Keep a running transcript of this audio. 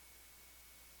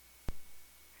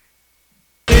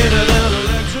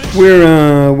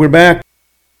We're back.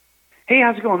 Hey,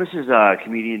 how's it going? This is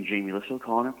comedian Jamie Lissow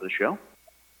calling in for the show.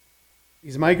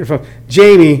 He's a microphone.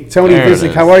 Jamie, Tony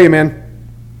Visick, how are you, man?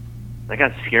 That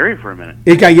got scary for a minute.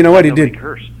 It got, you know what? It Nobody did.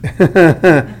 Cursed.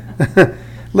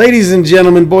 Ladies and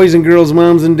gentlemen, boys and girls,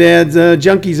 moms and dads,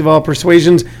 junkies of all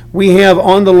persuasions, we have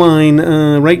on the line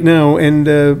right now, and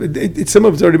some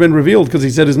of it's already been revealed because he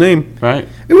said his name. Right.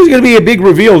 It was going to be a big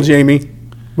reveal, Jamie.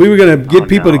 We were going to get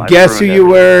people to guess who you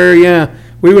were. Yeah.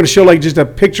 We were going to show like just a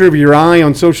picture of your eye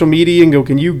on social media and go,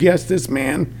 can you guess this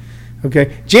man?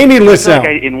 Okay. Jamie Lissow.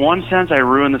 Like in one sense, I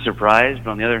ruined the surprise,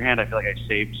 but on the other hand, I feel like I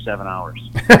saved 7 hours.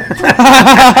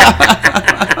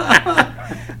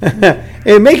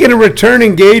 And making a return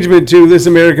engagement to This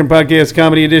American Podcast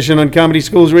Comedy Edition on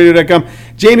ComedySchoolsRadio.com,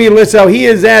 Jamie Lissow. He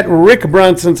is at Rick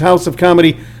Bronson's House of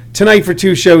Comedy tonight for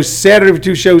 2 shows, Saturday for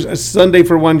 2 shows, a Sunday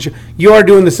for 1 show. You are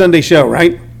doing the Sunday show,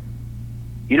 right?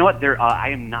 You know what? I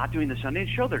am not doing the Sunday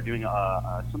show. They're doing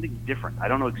something different. I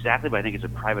don't know exactly, but I think it's a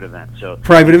private event. So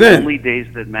private event. The only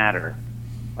days that matter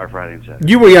are Friday and Saturday.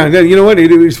 You were, yeah. You know what?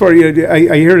 As far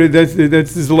I heard it.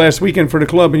 This is the last weekend for the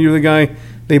club, and you're the guy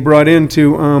they brought in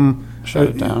to shut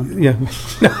it down. Yeah.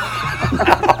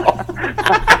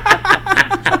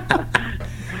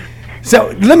 So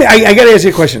I got to ask you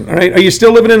a question. All right, are you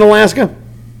still living in Alaska?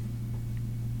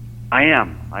 I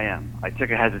am. I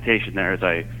took a hesitation there as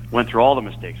I went through all the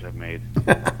mistakes I've made.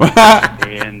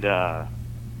 And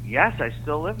yes, I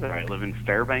still live there. I live in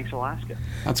Fairbanks, Alaska.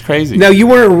 That's crazy. Now, you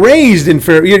weren't raised in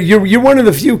Fairbanks. You're one of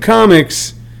the few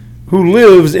comics who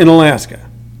lives in Alaska.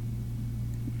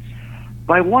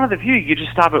 By one of the few, you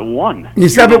just stop at one. You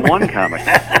stop at one comic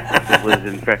that lives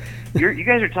in Fairbanks. You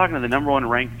guys are talking to the number 1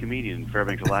 ranked comedian in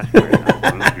Fairbanks, Alaska right now. I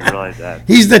don't know if you realize that.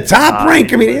 He's the top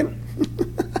ranked comedian.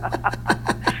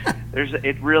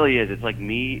 It really is. It's like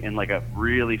me and like a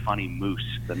really funny moose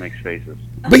that makes faces.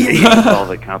 But that's all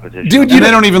the competition. Dude,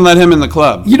 they don't even let him in the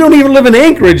club. You don't even live in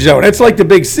Anchorage, though. That's like the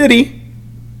big city.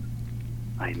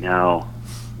 I know.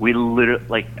 We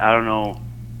literally, I don't know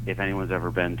if anyone's ever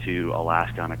been to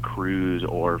Alaska on a cruise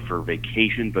or for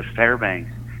vacation, but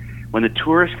Fairbanks, when the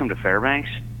tourists come to Fairbanks,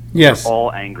 yes, they're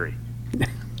all angry.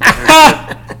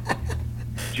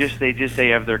 They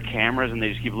have their cameras and they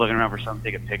just keep looking around for something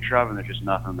to take a picture of, and there's just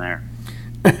nothing there.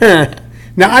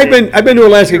 Now I've been to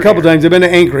Alaska a couple times. I've been to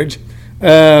Anchorage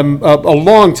a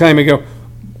long time ago.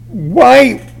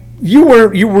 Why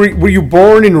were you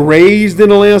born and raised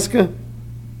in Alaska?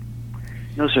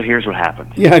 No, so here's what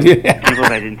happened. Yeah, I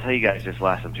didn't tell you guys this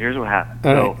last time. So here's what happened.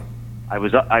 All right. I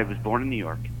was born in New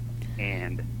York,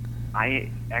 and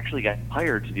I actually got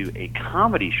hired to do a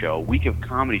comedy show, a week of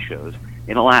comedy shows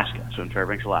in Alaska, so in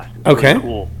Fairbanks, Alaska. Okay. Really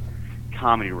cool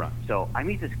comedy run. So I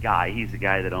meet this guy. He's the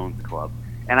guy that owns the club,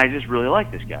 and I just really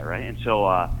like this guy, right? And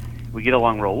so we get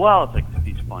along real well. It's like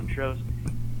these fun shows.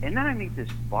 And then I meet this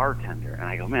bartender, and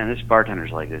I go, man, this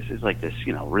bartender's like this. It's like this,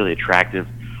 really attractive,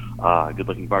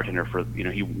 good-looking bartender.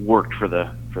 He worked for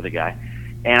the guy.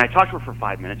 And I talked to her for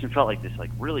 5 minutes and felt like this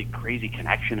really crazy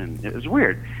connection, and it was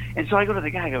weird. And so I go to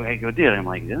the guy. I go, dude. I'm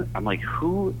like,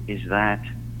 who is that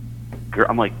girl?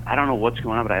 I'm like, I don't know what's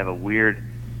going on, but I have a weird.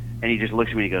 And he just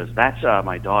looks at me and he goes, "That's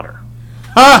my daughter."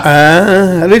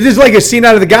 It's just like a scene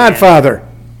out of The Godfather.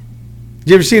 Did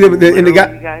you ever see in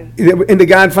The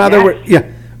Godfather? Yes.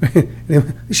 Yeah,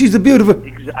 she's the beautiful.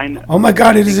 Oh my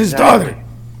God, it is his daughter.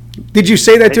 Did you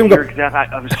say that to him?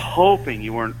 I was hoping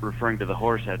you weren't referring to the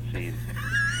horse head scene.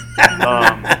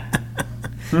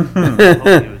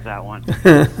 Hopefully it was that one.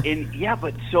 And yeah,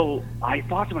 but so I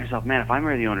thought to myself, man, if I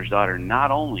marry the owner's daughter,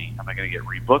 not only am I going to get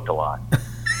rebooked a lot,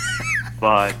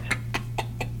 but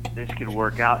this could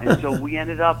work out. And so we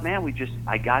ended up, man,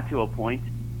 I got to a point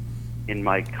in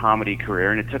my comedy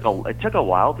career, and it took a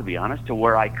while, to be honest, to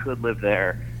where I could live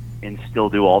there and still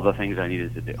do all the things I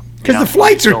needed to do. Because the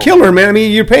flights are killer, man. I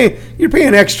mean, you're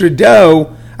paying extra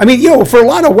dough. I mean, for a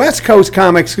lot of West Coast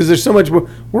comics, because there's so much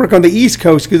work on the East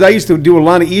Coast, because I used to do a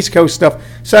lot of East Coast stuff,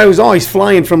 so I was always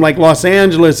flying from like Los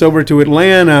Angeles over to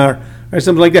Atlanta or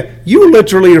something like that. You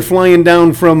literally are flying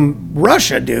down from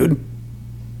Russia, dude.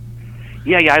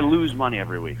 Yeah, I lose money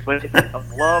every week, but it's a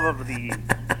love of the.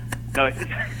 No,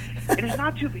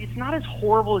 it's not as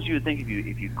horrible as you would think if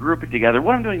you group it together.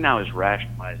 What I'm doing now is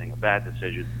rationalizing a bad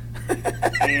decision,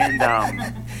 and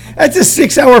that's a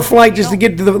 6-hour flight just to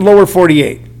get to the lower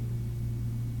 48.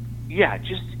 Yeah,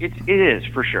 it is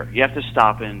for sure. You have to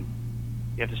stop in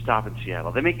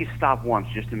Seattle. They make you stop once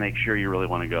just to make sure you really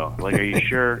want to go. Like, are you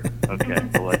sure? Okay,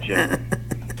 we'll let you.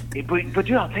 But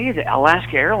dude, I'll tell you, the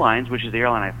Alaska Airlines, which is the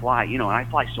airline I fly, and I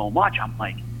fly so much, I'm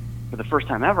like, for the first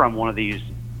time ever, I'm one of these,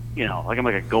 like I'm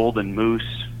like a golden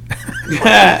moose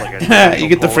You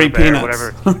get the free polar bear,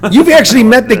 peanuts. whatever. You've actually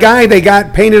met the guy they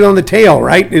got painted on the tail,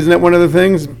 right? Isn't that one of the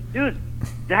things? Dude,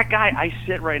 that guy, I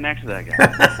sit right next to that guy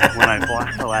when I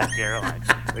fly Alaska Airlines.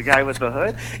 The guy with the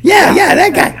hood. Yeah,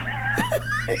 that guy.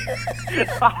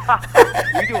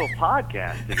 We do a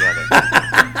podcast together.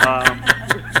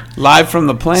 Live from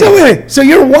the plane. So wait, so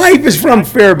your wife is from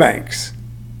Fairbanks.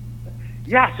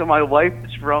 Yeah, so my wife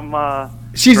is from.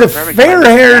 She's from a Fairbanks.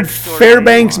 fair-haired Next door to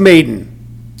Fairbanks Avon. maiden.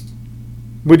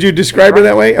 Would you describe her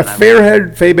that way? A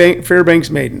fair-haired Fairbanks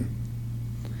maiden.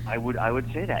 I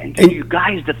would say that. And you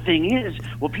guys, the thing is,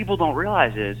 what people don't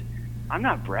realize is, I'm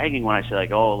not bragging when I say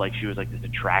like, oh, like she was like this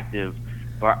attractive.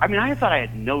 I mean, I thought I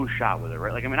had no shot with her,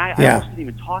 right? Like, I mean, I almost didn't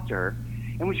even talk to her.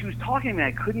 And when she was talking to me,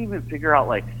 I couldn't even figure out,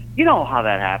 like, you know how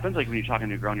that happens. Like when you're talking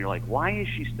to a girl and you're like, why is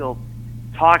she still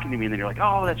talking to me? And then you're like,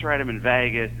 oh, that's right, I'm in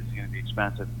Vegas. This is going to be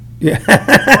expensive. Yeah.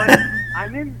 But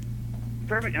I'm in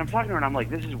Fairbanks, and I'm talking to her, and I'm like,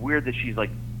 this is weird that she's like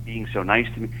being so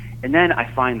nice to me. And then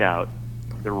I find out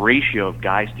the ratio of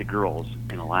guys to girls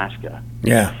in Alaska.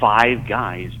 Yeah. 5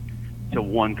 guys to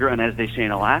 1 girl. And as they say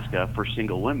in Alaska, for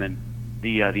single women,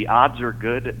 the odds are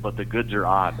good, but the goods are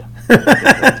odd.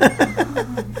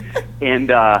 And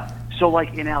so,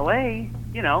 like in LA,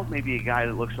 you know, maybe a guy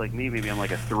that looks like me, maybe I'm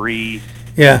like a 3.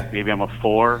 Yeah. Maybe I'm a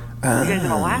 4. You guys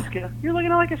in Alaska, you're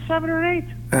looking at like a 7 or an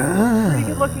 8. Pretty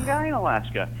good looking guy in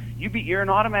Alaska. You're an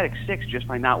automatic 6 just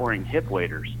by not wearing hip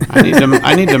waders.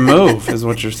 I need to move, is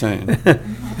what you're saying.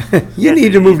 You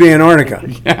need to move to Antarctica.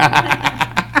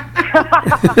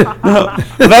 Well,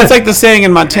 that's like the saying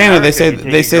in Montana. They say Antarctica,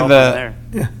 you take your girl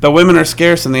the women are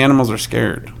scarce and the animals are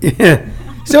scared. Yeah.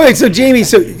 So wait, so Jamie,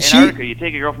 so Antarctica, you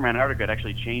take a girl from Antarctica, it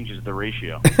actually changes the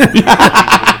ratio.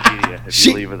 If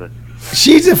you leave with it.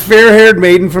 she's a fair-haired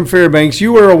maiden from Fairbanks.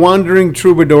 You are a wandering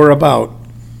troubadour about.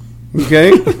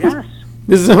 Okay. Yes.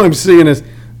 This is how I'm seeing this.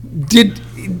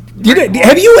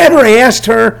 Have you ever asked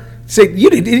her? Say,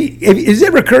 has it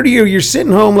ever occurred to you? You're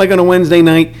sitting home like on a Wednesday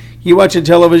night, you watching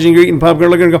television, you're eating popcorn,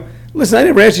 looking and go, listen, I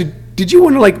never asked you. Did you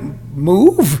want to like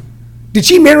move? Did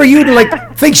she marry you to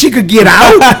like think she could get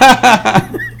out?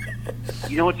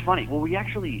 You know what's funny? Well, we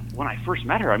actually, when I first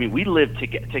met her, I mean, we lived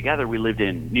together. We lived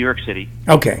in New York City.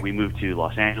 Okay. We moved to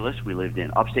Los Angeles. We lived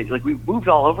in upstate. Like, we moved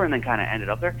all over and then kind of ended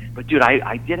up there. But, dude,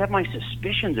 I did have my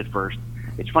suspicions at first.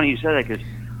 It's funny you said that because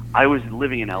I was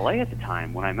living in L.A. at the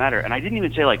time when I met her. And I didn't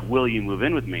even say, like, will you move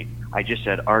in with me? I just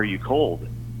said, are you cold?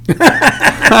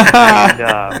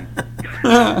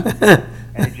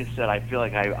 And it just said, I feel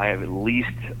like I have at least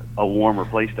a warmer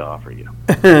place to offer you.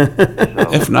 So,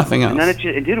 If nothing else. and then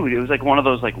it was like one of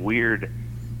those like weird,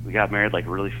 we got married like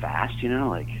really fast, you know,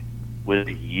 like with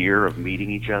a year of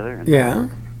meeting each other. And Yeah.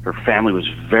 her family was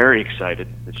very excited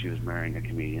that she was marrying a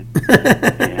comedian.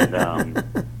 And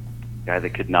guy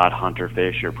that could not hunt or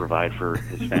fish or provide for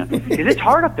his family. 'Cause it's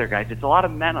hard up there, guys. It's a lot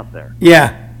of men up there.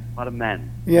 Yeah. A lot of men.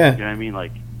 Yeah. You know what I mean?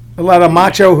 Like, A lot of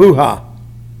macho hoo-ha.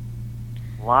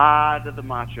 a lot of the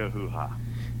macho hoo-ha.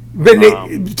 But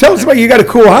tell us about, you got a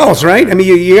cool house, right? I mean,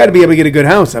 you got to be able to get a good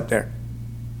house up there.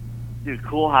 Dude,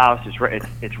 cool house.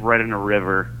 It's right in a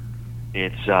river.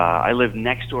 It's I live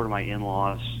next door to my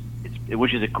in-laws,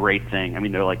 which is a great thing. I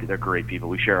mean, they're great people.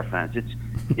 We share a fence.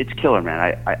 It's killer,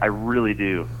 man. I really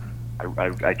do.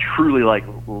 I truly like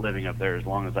living up there as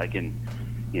long as I can,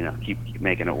 you know, keep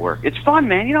making it work. It's fun,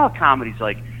 man. You know how comedy's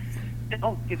like, it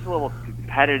gets a little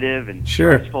competitive and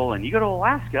stressful. And you go to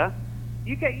Alaska,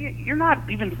 you're not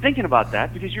even thinking about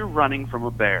that because you're running from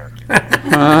a bear.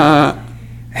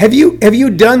 Have you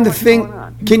done the thing? going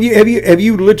on? Have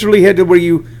you literally had to where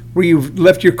you've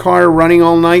left your car running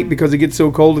all night because it gets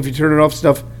so cold if you turn it off,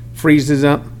 stuff freezes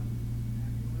up?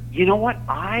 You know what?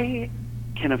 I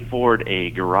can afford a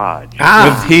garage.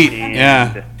 With heat, And-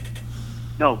 yeah.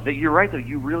 No, you're right though.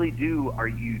 You really do.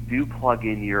 You do plug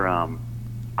in your.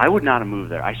 I would not have moved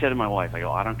there. I said to my wife, I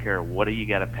go, I don't care what do you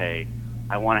got to pay.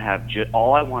 I want to have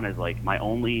all I want is like my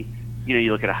only. You know,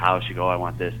 you look at a house, you go, I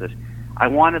want this. I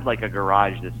wanted like a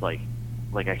garage that's like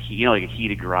a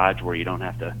heated garage where you don't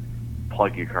have to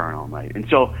plug your car in all night. And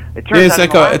so it turns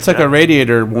It's out like a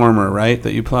radiator warmer, right?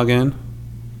 That you plug in.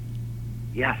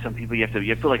 Yeah, some people you have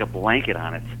to put like a blanket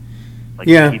on it, like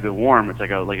Yeah. to keep it warm. It's like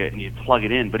you plug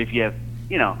it in. But if you have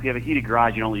a heated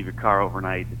garage, you don't leave your car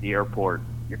overnight at the airport.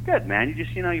 You're good, man. You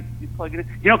just you plug it in.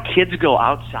 You know, kids go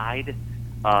outside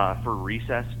for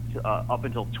recess up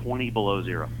until 20 below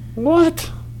zero. What?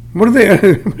 What are they?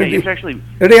 Yeah, you have to actually.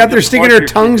 Are they out there you sticking plug their your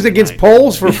tongues kids at against night.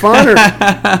 poles for fun? Or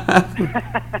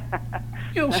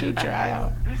You'll shoot your eye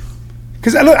out.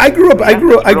 because I grew up in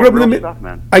Real the stuff,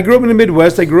 man. I grew up in the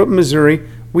Midwest. I grew up in Missouri.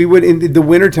 We would in the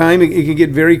wintertime. It could get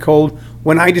very cold.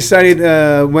 When I decided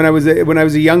when I was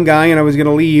a young guy and I was going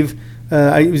to leave,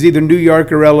 it was either New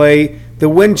York or L.A. The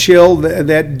wind chill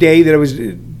that day that I was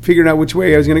figuring out which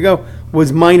way I was going to go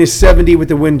was -70 with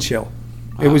the wind chill.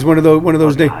 It was one of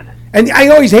those days. God. And I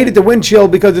always hated the wind chill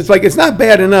because it's like it's not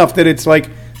bad enough that it's like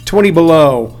 20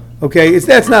 below. Okay,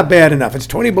 that's not bad enough. It's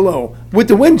 20 below. With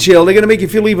the wind chill, they're going to make you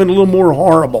feel even a little more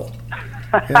horrible.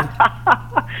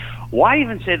 Why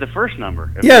even say the first number?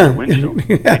 If Yeah. it's windshield?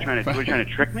 Yeah. Were you trying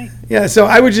to trick me? Yeah, so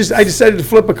I decided to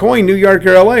flip a coin, New York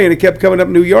or L.A., and it kept coming up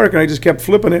New York, and I just kept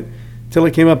flipping it till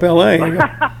it came up L.A.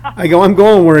 I go, I'm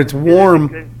going where it's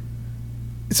warm.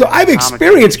 So I've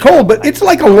experienced cold, but it's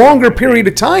like a longer period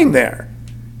of time there.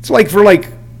 It's like for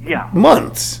Yeah.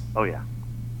 months. Oh, yeah.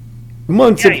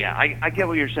 Months. Yeah, of, yeah. I get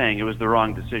what you're saying. It was the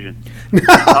wrong decision.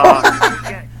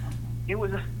 Yeah, it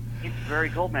was. It's very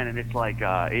cold, man, and it's like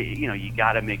you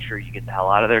got to make sure you get the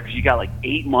hell out of there because you got like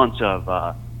 8 months of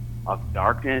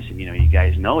darkness, and you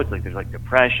guys know it's like there's like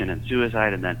depression and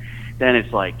suicide, and then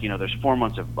it's like there's 4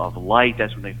 months of light.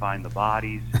 That's when they find the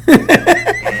bodies. And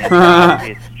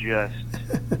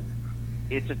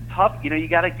it's a tough. You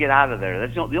got to get out of there.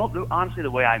 That's honestly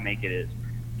the way I make it is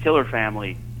killer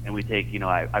family. And we take,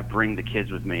 I bring the kids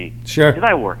with me. Sure. Because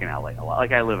I work in LA a lot.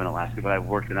 Like I live in Alaska, but I've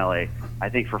worked in LA, I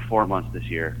think, for 4 months this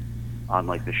year on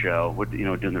like the show. With,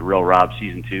 doing the Real Rob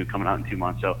season 2 coming out in 2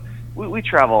 months. So we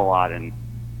travel a lot, and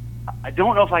I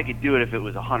don't know if I could do it if it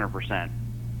was 100%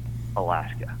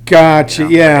 Alaska. Gotcha.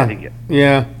 Yeah. I think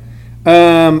Yeah.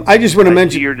 I just want to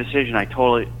mention your decision. I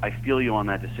feel you on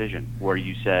that decision where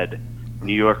you said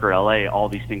New York or LA, all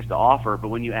these things to offer, but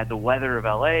when you add the weather of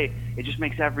LA, it just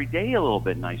makes every day a little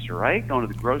bit nicer, right? Going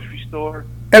to the grocery store,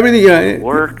 everything. Yeah.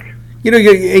 work.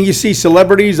 And you see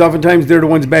celebrities. Oftentimes, they're the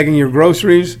ones bagging your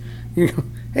groceries. You go,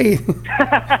 hey,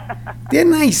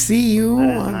 didn't I see you?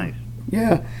 That is nice.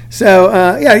 Yeah. So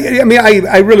I mean,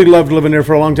 I really loved living there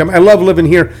for a long time. I love living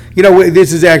here.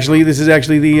 This is actually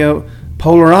the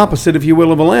polar opposite, if you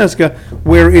will, of Alaska,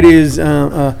 where it is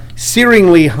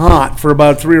searingly hot for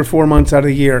about 3 or 4 months out of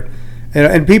the year,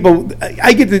 and people,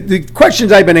 I get the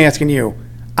questions I've been asking you.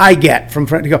 I get from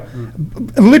friends.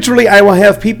 Literally, I will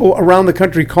have people around the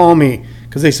country call me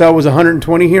because they saw it was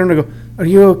 120 here, and I go, "Are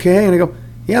you okay?" And I go,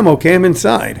 "Yeah, I'm okay. I'm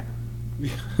inside."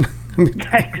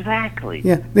 Exactly.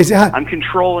 Yeah. They say, I'm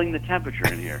controlling the temperature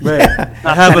in here. Right. It's not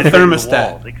I have a penetrating the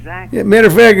thermostat. walls. Exactly. yeah, matter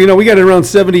of fact, we got it around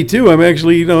 72. I'm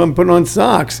actually, I'm putting on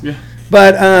socks. Yeah.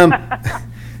 But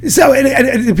so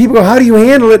and people go, "How do you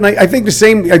handle it?" And I think the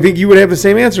same. I think you would have the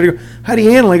same answer. They go, "How do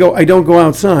you handle it?" I go, "I don't go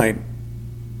outside.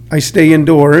 I stay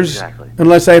indoors Exactly.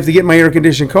 unless I have to get my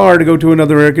air-conditioned car to go to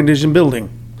another air-conditioned building."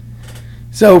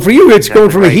 So for you, it's going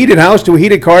from a right. heated house to a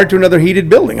heated car to another heated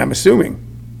building, I'm assuming.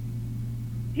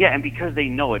 Yeah, and because they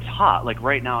know it's hot. Like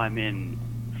right now, I'm in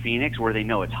Phoenix, where they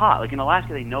know it's hot. Like in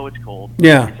Alaska, they know it's cold.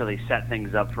 Yeah. And so they set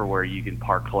things up for where you can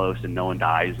park close and no one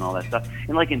dies and all that stuff.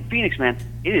 And like in Phoenix, man,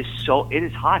 it is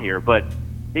hot here, but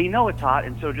they know it's hot.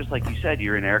 And so just like you said,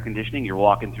 you're in air conditioning. You're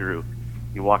walking through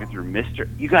Mister.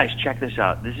 You guys, check this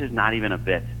out. This is not even a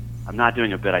bit. I'm not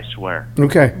doing a bit. I swear.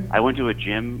 Okay. I went to a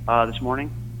gym this morning.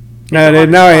 No,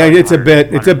 it's a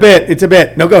bit. It's a bit. It's a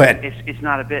bit. No, go ahead. It's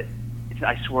not a bit.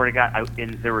 I swear to God,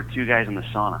 and there were 2 guys in the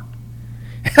sauna.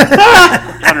 It's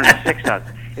 106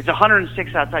 outside. It's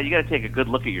 106 outside. You got to take a good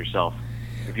look at yourself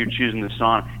if you're choosing the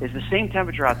sauna. It's the same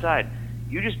temperature outside.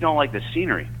 You just don't like the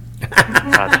scenery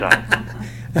outside.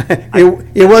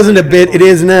 It wasn't a bit. It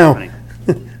is now.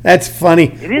 That's funny.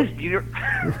 It is.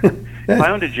 If I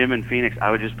owned a gym in Phoenix,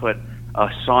 I would just put a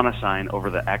sauna sign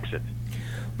over the exit.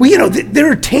 Well,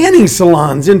 there are tanning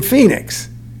salons in Phoenix,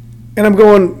 and I'm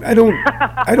going, I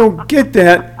don't get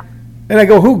that. And I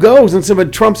go, who goes? And some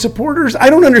of Trump supporters? I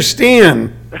don't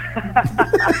understand.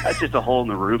 That's just a hole in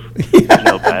the roof. There's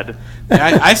no bed.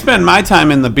 I spend my time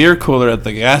in the beer cooler at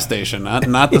the gas station, not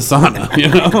the sauna.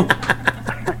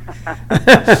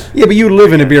 Yeah, but you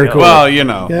live in a beer cooler. Well,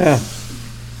 Yeah.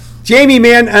 Jamie,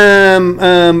 man,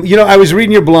 I was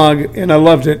reading your blog, and I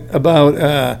loved it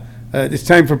about it's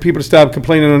time for people to stop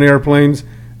complaining on airplanes.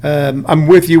 I'm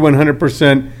with you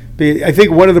 100%. I think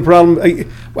one of the problems,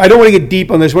 I don't want to get deep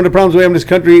on this, one of the problems we have in this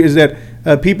country is that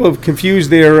people have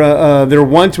confused their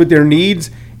wants with their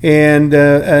needs, and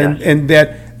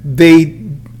that they,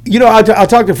 I'll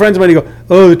talk to friends of mine and go,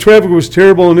 "Oh, the traffic was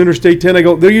terrible on Interstate 10. I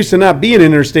go, there used to not be an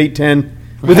Interstate 10.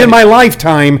 Within my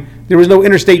lifetime, there was no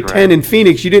Interstate 10 in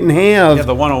Phoenix. You didn't have... Yeah,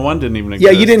 the 101 didn't even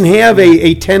exist. Yeah, you didn't have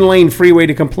a 10-lane freeway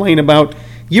to complain about.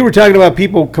 You were talking about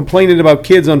people complaining about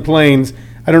kids on planes.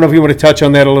 I don't know if you want to touch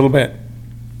on that a little bit.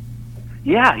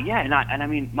 Yeah, and I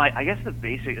mean, I guess the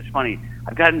basic. It's funny.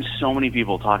 I've gotten so many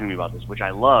people talking to me about this, which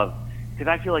I love,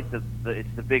 because I feel like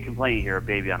it's the big complaint you hear, a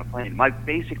baby on a plane. My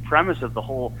basic premise of the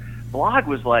whole blog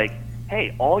was like,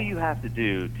 hey, all you have to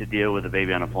do to deal with a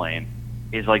baby on a plane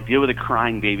is like deal with a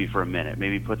crying baby for a minute,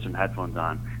 maybe put some headphones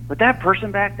on. But that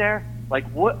person back there, like,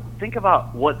 think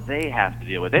about what they have to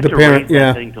deal with. They have to raise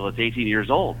that thing till it's 18 years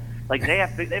old. Like, they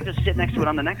have to sit next to it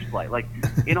on the next flight. Like,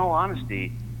 in all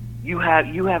honesty, you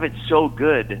have it so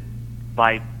good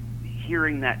by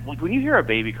hearing that. Like, when you hear a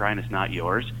baby crying, it's not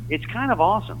yours. It's kind of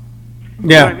awesome. You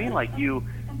know what I mean? Like,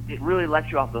 it really lets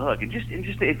you off the hook. And just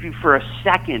if you for a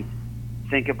second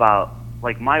think about,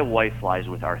 like, my wife flies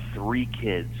with our 3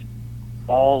 kids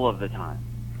all of the time.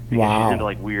 Because she's into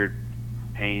like weird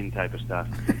pain type of stuff.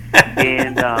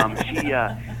 And she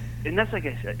and that's like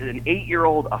an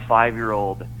 8-year-old, a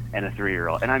 5-year-old, and a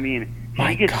 3-year-old. And I mean,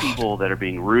 she gets people that are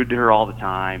being rude to her all the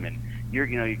time, and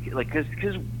because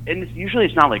usually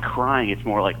it's not like crying, it's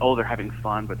more like, oh, they're having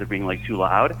fun, but they're being like too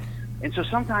loud. And so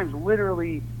sometimes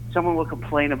literally someone will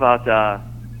complain about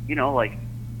like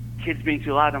kids being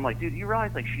too loud. And I'm like, dude, you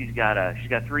realize like she's got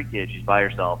 3 kids, she's by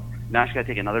herself. Now she's got to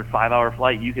take another 5-hour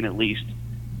flight. You can at least,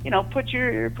 put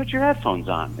your headphones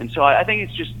on. And so I think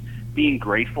it's just being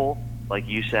grateful, like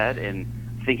you said, and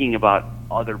thinking about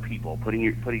other people, putting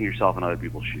yourself in other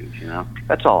people's shoes.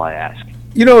 That's all I ask.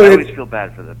 I always feel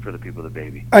bad for the people with the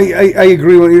baby. I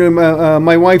agree with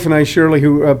my wife and I, Shirley,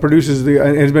 who produces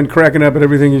has been cracking up at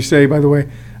everything you say. By the way,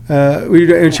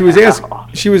 and she was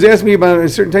asking me about a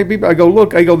certain type of people. I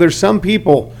go, there's some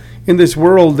people in this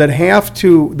world that have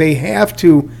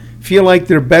to feel like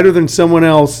they're better than someone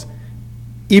else,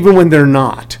 even when they're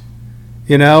not.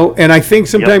 And I think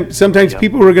sometimes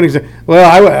people are going to say,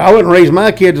 well, I wouldn't raise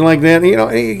my kids like that.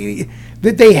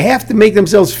 That they have to make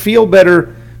themselves feel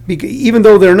better, even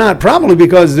though they're not, probably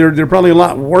because they're probably a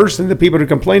lot worse than the people they're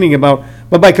complaining about.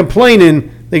 But by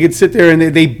complaining, they could sit there and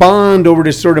they bond over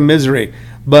this sort of misery.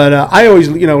 But I always,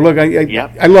 look,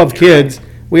 I love kids. Right.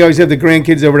 We always have the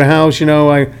grandkids over the house.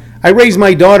 I raised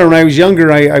my daughter when I was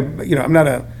younger. I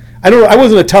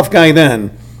wasn't a tough guy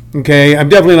then. Okay, I'm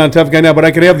definitely not a tough guy now, but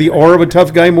I could have the aura of a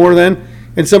tough guy more then.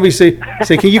 And somebody say,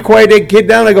 can you quiet that kid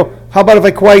down? I go, how about if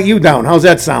I quiet you down? How's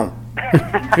that sound?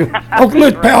 Oh,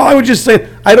 look, pal, I would just say,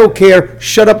 I don't care.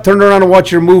 Shut up, turn around and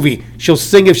watch your movie. She'll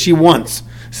sing if she wants.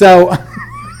 So.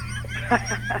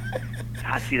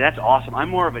 God, see, that's awesome. I'm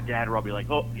more of a dad where I'll be like,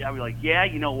 yeah,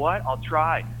 you know what? I'll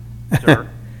try, sir.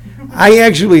 I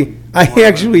used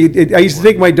to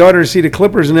take my daughter to see the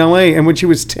Clippers in L.A., and when she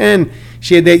was 10,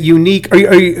 she had that unique.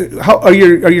 Are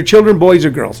your children boys or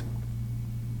girls?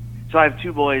 So I have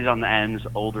 2 boys on the ends,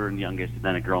 older and youngest, and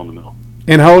then a girl in the middle.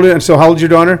 And how old's your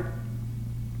daughter?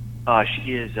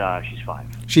 She's 5.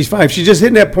 She's 5. She's just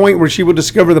hitting that point where she will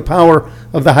discover the power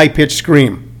of the high-pitched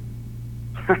scream.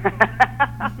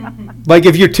 Like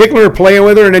if you're tickling her, playing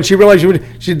with her, and then she realizes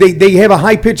they have a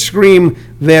high-pitched scream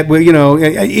that will,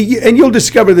 and you'll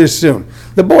discover this soon.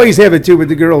 The boys have it too, but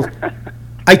the girls.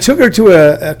 I took her to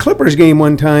a Clippers game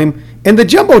one time, and the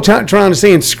Jumbotron is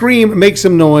saying scream, make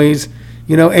some noise,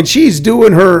 and she's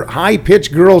doing her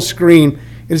high-pitched girl scream.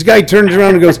 And this guy turns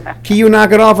around and goes, can you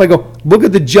knock it off? I go, look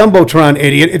at the Jumbotron,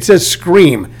 idiot. It says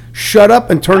scream. Shut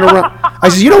up and turn around. I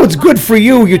said, what's good for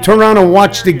you? You turn around and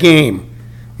watch the game.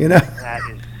 That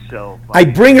is so funny. I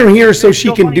bring her here so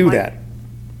she can do that.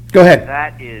 Go ahead.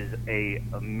 That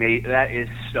is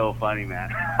so funny,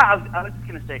 man. I was just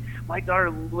gonna say, my daughter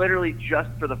literally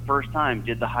just for the first time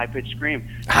did the high pitched scream.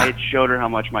 I had showed her how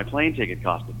much my plane ticket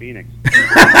cost to Phoenix, and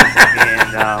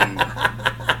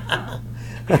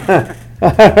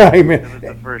it was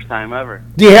the first time ever.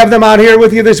 Do you have them out here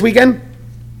with you this weekend?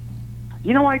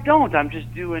 I don't. I'm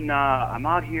just doing. I'm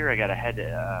out here. I got to head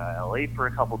to LA for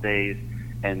a couple days.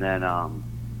 And then I'm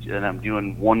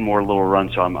doing one more little run,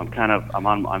 so I'm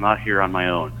out here on my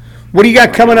own. What do you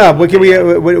got coming up? What do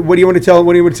you want to tell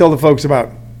the folks about?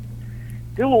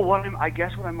 Dude, well, what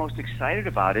I'm most excited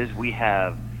about is we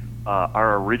have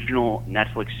our original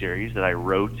Netflix series that I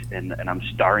wrote and I'm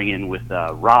starring in with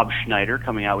Rob Schneider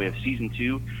coming out. We have season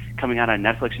 2 coming out on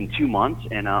Netflix in 2 months,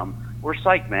 and we're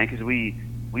psyched, man, because we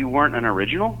weren't an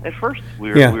original at first.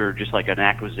 We were just like an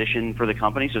acquisition for the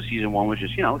company. So season 1 was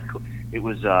just,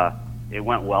 it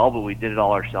went well, but we did it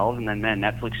all ourselves. And then,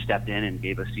 Netflix stepped in and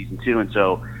gave us season 2. And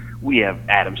so we have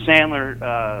Adam Sandler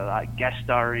guest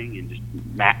starring, and just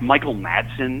Michael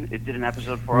Madsen. It did an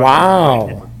episode for us. Wow.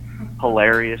 It was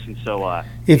hilarious. And so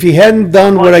if he hadn't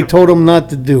done what I told him not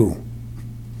to do,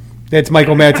 that's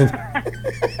Michael Madsen.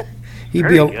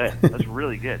 Good. That's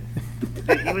really good.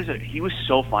 He was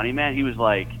so funny, man. He was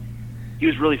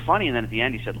really funny, and then at the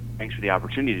end he said, "Thanks for the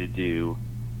opportunity to do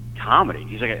comedy.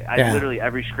 He's like, I Yeah. literally,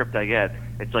 every script I get,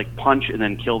 it's like punch and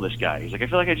then kill this guy. He's like, I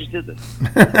feel like I just did this.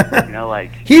 You know,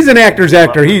 like. He's an actor's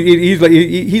actor. He's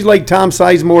like Tom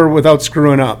Sizemore without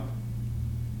screwing up.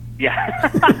 Yeah.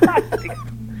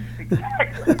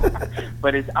 Exactly.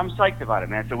 But I'm psyched about it,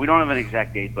 man. So we don't have an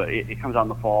exact date, but it comes out in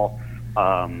the fall.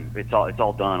 It's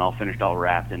all done, all finished, all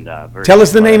wrapped, and very. Tell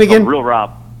us the name again. Real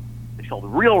Rob. It's called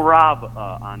Real Rob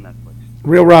on Netflix.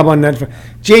 Real Rob on Netflix.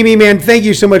 Jamie, man, thank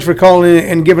you so much for calling in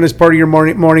and giving us part of your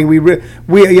morning. We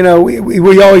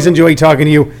always enjoy talking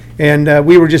to you, and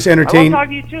we were just entertained. I love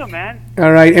talking to you too, man.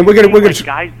 All right, and we're gonna Like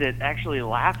guys that actually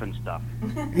laugh and stuff.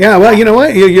 Yeah, well, you know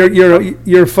what?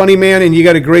 You're a funny man, and you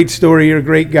got a great story. You're a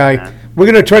great guy. Yeah. We're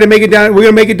gonna try to make it down. We're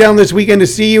gonna make it down this weekend to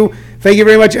see you. Thank you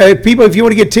very much, people. If you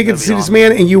want to get tickets to see this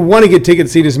man, and you want to get tickets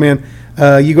to see this man,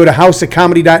 you go to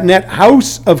houseofcomedy.net.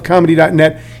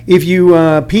 Houseofcomedy.net. If you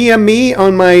PM me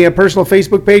on my personal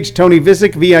Facebook page, Tony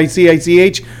Visick,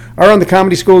 Vicich, or on the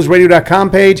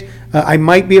ComedySchoolsRadio.com page, I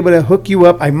might be able to hook you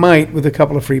up. I might with a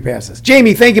couple of free passes.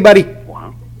 Jamie, thank you, buddy.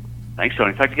 Wow. Thanks,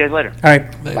 Tony. Talk to you guys later. All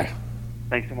right, bye.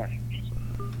 Thanks so much.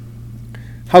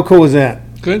 How cool is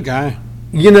that? Good guy.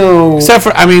 You know, Except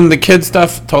for, I mean, the kid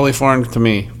stuff totally foreign to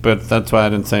me, but that's why I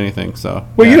didn't say anything. So.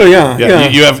 Well, yeah.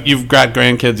 You've got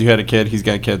grandkids. You had a kid. He's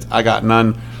got kids. I got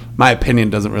none. My opinion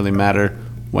doesn't really matter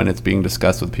when it's being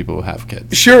discussed with people who have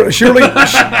kids. Surely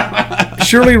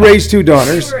raised two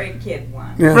daughters. You were a kid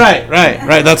once. Yeah.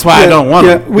 Right. That's why I don't want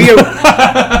Yeah, them. we have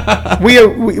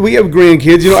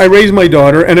grandkids. You know, I raised my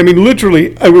daughter, and I mean,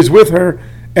 literally, I was with her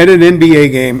at an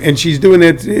NBA game, and she's doing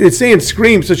it. It's saying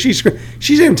scream, so she's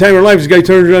having time of her life. This guy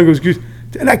turns around and goes,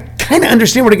 and I kind of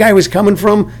understand where the guy was coming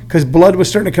from because blood was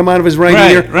starting to come out of his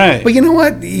right ear. Right. But you know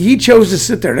what? He chose to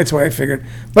sit there. That's why I figured.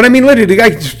 But I mean, literally, the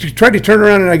guy tried to turn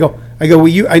around, and I go, well,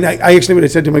 you. I actually what I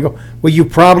said to him, I go, what you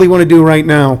probably want to do right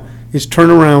now is turn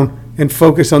around and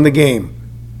focus on the game.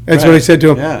 That's what I said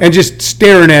to him, Yeah. and just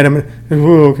staring at him, and,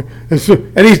 "Whoa, okay."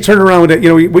 And he's turning around with it. You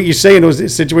know what you say in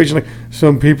those situations, like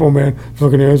some people, man,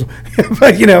 fucking assholes.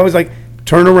 But you know, it was like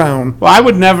turn around. Well, I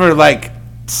would never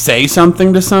say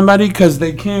something to somebody because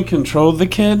they can't control the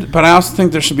kid. But I also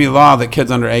think there should be a law that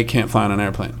kids under 8 can't fly on an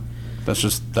airplane. That's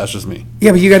just me. Yeah,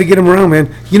 but you got to get him around,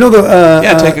 man. You know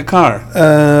Take a car.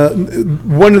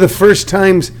 one of the first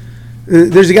times.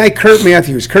 There's a guy, Kurt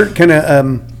Matthews. Kurt kind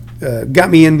of got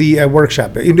me in the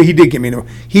workshop. He did get me in.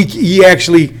 He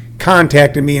actually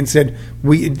contacted me and said,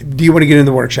 "Do you want to get in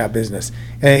the workshop business?"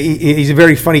 He's a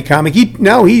very funny comic.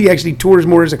 He actually tours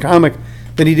more as a comic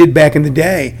than he did back in the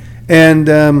day. And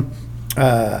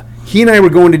he and I were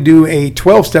going to do a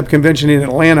 12-step convention in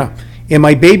Atlanta, and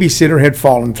my babysitter had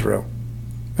fallen through,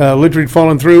 literally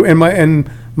fallen through. And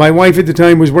my wife at the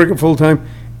time was working full time,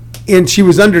 and she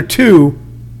was under 2.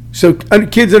 So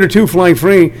kids under 2 flying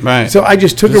free. Right. So I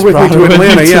just took her Just with me brought to her with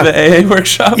Atlanta. you Yeah. to the AA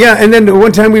workshop. Yeah, and then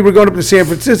one time we were going up to San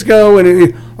Francisco,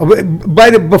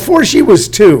 and before she was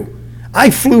 2, I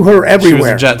flew her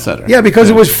everywhere. jet setter. Yeah, because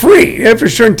it was free. After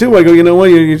she turned 2, I go, you know what?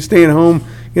 You're staying home.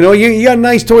 You know, you got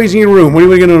nice toys in your room. What are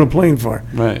we going on a plane for?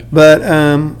 Right.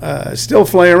 But still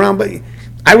fly around. But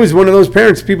I was one of those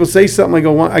parents. People say something, I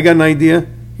go, I got an idea.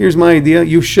 Here's my idea.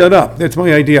 You shut up. That's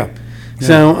my idea. Yeah.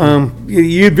 So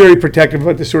you're very protective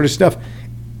about this sort of stuff.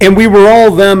 And we were all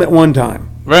them at one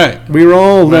time. Right. We were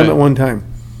all them at one time.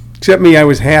 Except me, I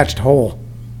was hatched whole.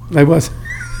 I was.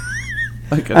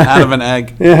 Out of an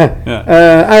egg. Yeah.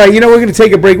 All right, we're going to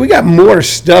take a break. We got more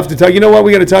stuff to talk. You know what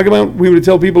we got to talk about? We would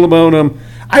tell people about,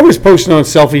 I was posting on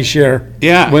Selfie Share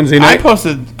Wednesday night. I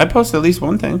posted at least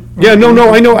one thing. Yeah,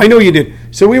 no, I know you did.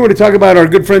 So we were to talk about our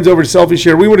good friends over at Selfie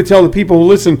Share. We were to tell the people who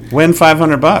listen. Win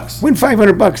 $500. Win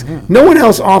 $500. Yeah. No one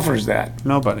else offers that.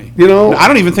 Nobody. I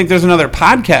don't even think there's another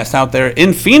podcast out there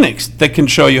in Phoenix that can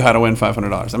show you how to win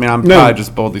 $500. I mean, I'm probably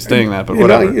just boldly saying that, but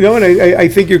whatever. And I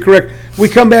think you're correct. We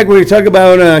come back, we're going to talk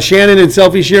about Shannon and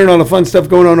Selfie Share and all the fun stuff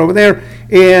going on over there,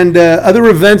 and other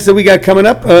events that we got coming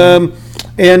up.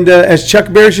 And as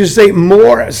Chuck Barris used to say,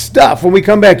 more stuff when we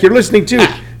come back. You're listening to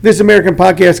This American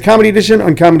Podcast Comedy Edition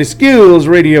on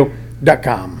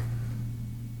ComedySkillsRadio.com.